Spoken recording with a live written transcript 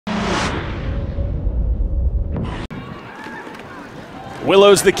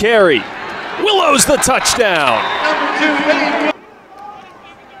Willows the carry. Willows the touchdown.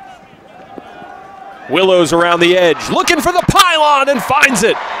 Willows around the edge, looking for the pylon and finds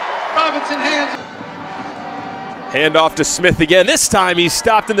it. Robinson hands. Handoff to Smith again. This time he's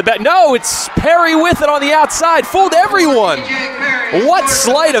stopped in the back. No, it's Perry with it on the outside. Fooled everyone. What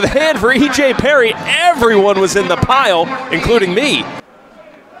sleight of hand for E.J. Perry. Everyone was in the pile, including me.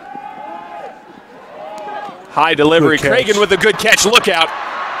 High delivery. Cragun with a good catch. Look out.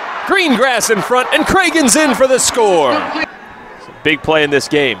 Green grass in front, and Cragun's in for the score. It's a big play in this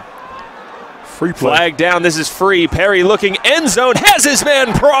game. Free play. Flag down. This is free. Perry looking end zone. Has his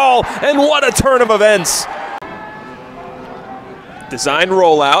man Prawl, and what a turn of events. Design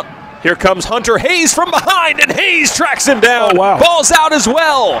rollout. Here comes Hunter Hayes from behind, and Hayes tracks him down. Oh, wow. Ball's out as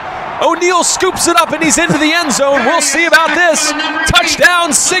well. O'Neal scoops it up, and he's into the end zone. We'll see about this.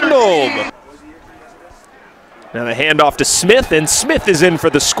 Touchdown signaled. Now the handoff to Smith, and Smith is in for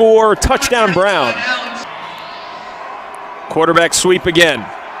the score. Touchdown Brown. Quarterback sweep again.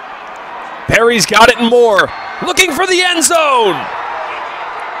 Perry's got it and more. Looking for the end zone.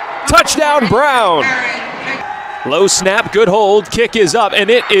 Touchdown Brown. Low snap, good hold, kick is up, and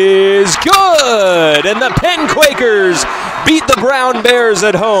it is good! And the Penn Quakers beat the Brown Bears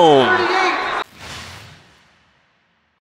at home.